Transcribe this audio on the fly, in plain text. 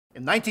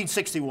In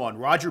 1961,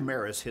 Roger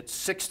Maris hit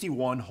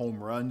 61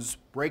 home runs,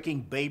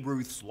 breaking Babe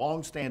Ruth's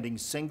long-standing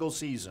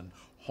single-season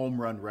home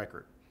run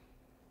record.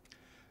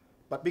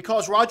 But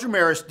because Roger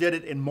Maris did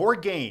it in more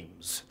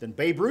games than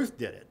Babe Ruth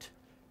did it,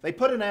 they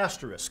put an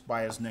asterisk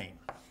by his name.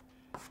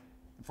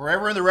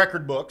 Forever in the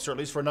record books, or at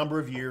least for a number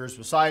of years,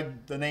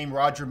 beside the name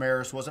Roger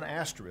Maris was an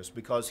asterisk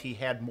because he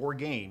had more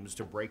games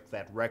to break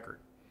that record.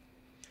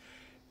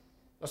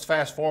 Let's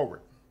fast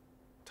forward.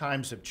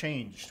 Times have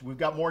changed. We've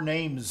got more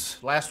names.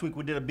 Last week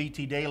we did a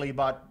BT Daily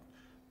about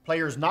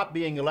players not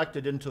being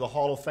elected into the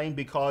Hall of Fame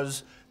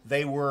because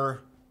they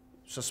were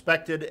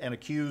suspected and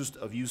accused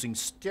of using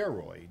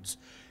steroids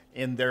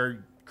in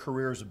their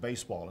careers of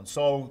baseball. And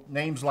so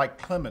names like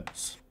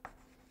Clemens,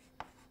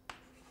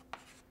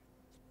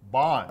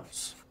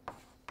 Bonds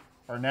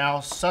are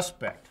now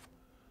suspect.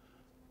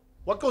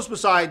 What goes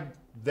beside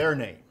their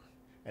name?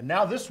 And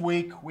now this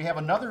week we have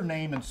another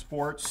name in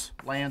sports,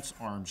 Lance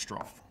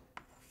Armstrong.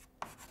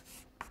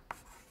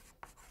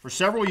 For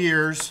several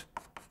years,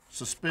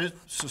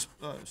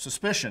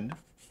 suspicioned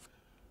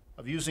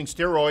of using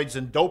steroids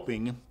and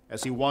doping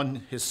as he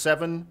won his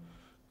 7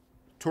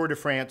 Tour de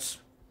France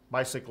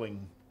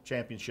bicycling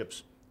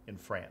championships in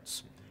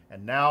France.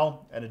 And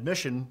now an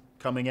admission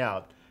coming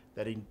out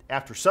that he,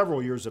 after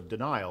several years of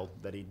denial,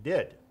 that he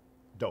did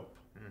dope.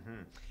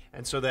 Mm-hmm.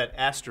 And so that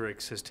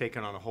asterisk has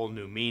taken on a whole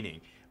new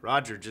meaning.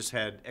 Roger just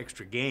had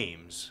extra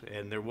games,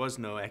 and there was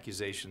no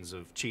accusations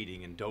of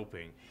cheating and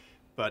doping.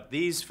 But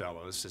these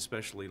fellows,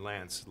 especially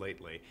Lance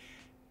lately,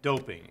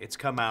 doping. It's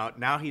come out.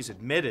 Now he's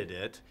admitted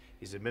it.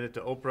 He's admitted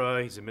to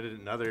Oprah. He's admitted it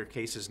in other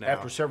cases now.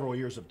 After several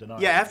years of denial.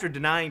 Yeah, after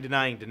denying.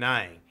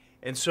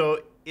 And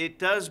so it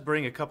does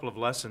bring a couple of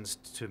lessons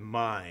to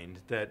mind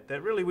that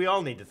really we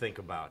all need to think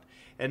about.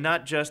 And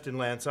not just in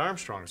Lance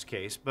Armstrong's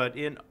case, but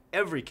in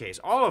every case,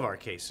 all of our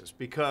cases.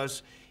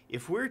 Because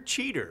if we're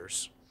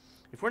cheaters,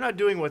 if we're not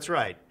doing what's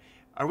right,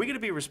 are we going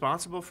to be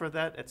responsible for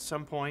that at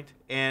some point?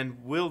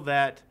 And will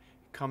that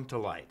come to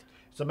light?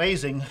 It's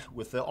amazing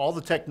with all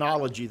the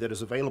technology that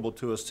is available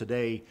to us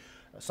today,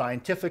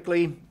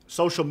 scientifically,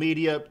 social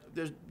media,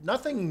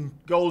 nothing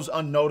goes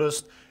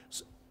unnoticed.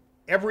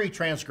 Every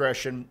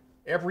transgression,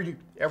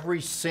 every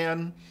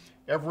sin,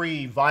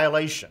 every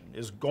violation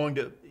is going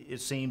to,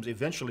 it seems,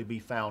 eventually be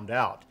found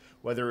out,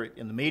 whether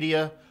in the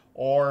media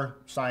or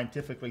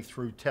scientifically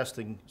through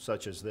testing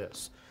such as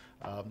this.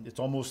 It's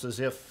almost as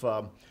if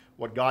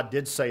what God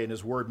did say in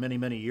His Word many,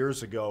 many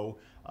years ago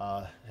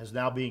has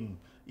now being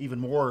even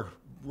more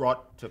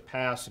brought to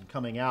pass and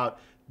coming out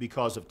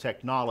because of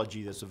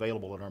technology that's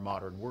available in our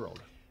modern world.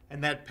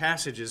 And that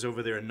passage is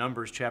over there in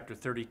Numbers chapter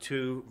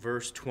 32,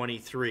 verse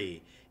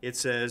 23. It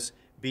says,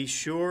 "Be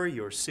sure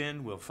your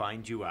sin will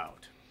find you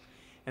out."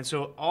 And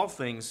so all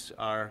things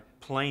are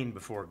plain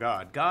before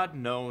God. God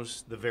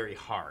knows the very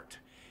heart.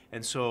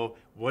 And so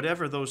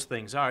whatever those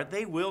things are,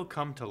 they will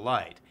come to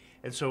light.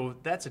 And so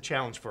that's a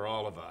challenge for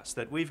all of us,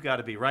 that we've got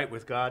to be right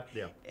with God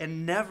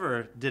and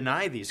never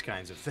deny these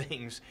kinds of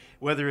things,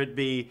 whether it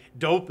be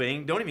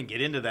doping. Don't even get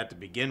into that to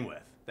begin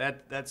with.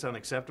 That's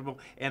unacceptable.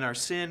 And our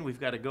sin, we've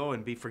got to go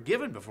and be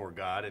forgiven before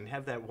God and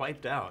have that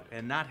wiped out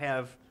and not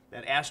have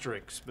that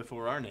asterisk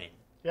before our name.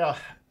 Yeah.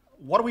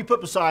 What do we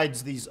put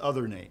besides these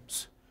other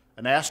names?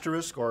 An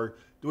asterisk, or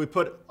do we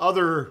put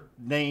other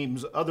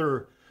names,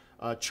 other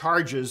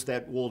charges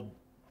that will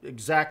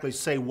exactly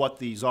say what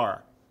these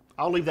are?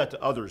 I'll leave that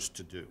to others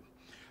to do.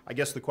 I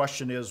guess the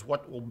question is,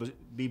 what will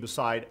be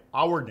beside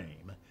our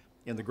name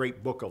in the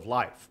great book of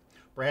life?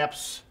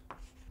 Perhaps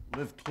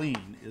live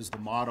clean is the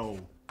motto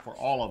for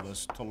all of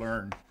us to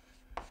learn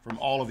from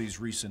all of these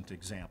recent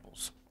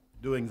examples.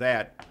 Doing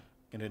that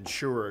can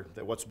ensure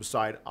that what's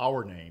beside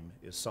our name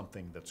is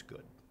something that's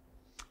good.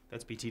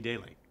 That's BT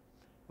Daily.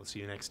 We'll see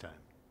you next time.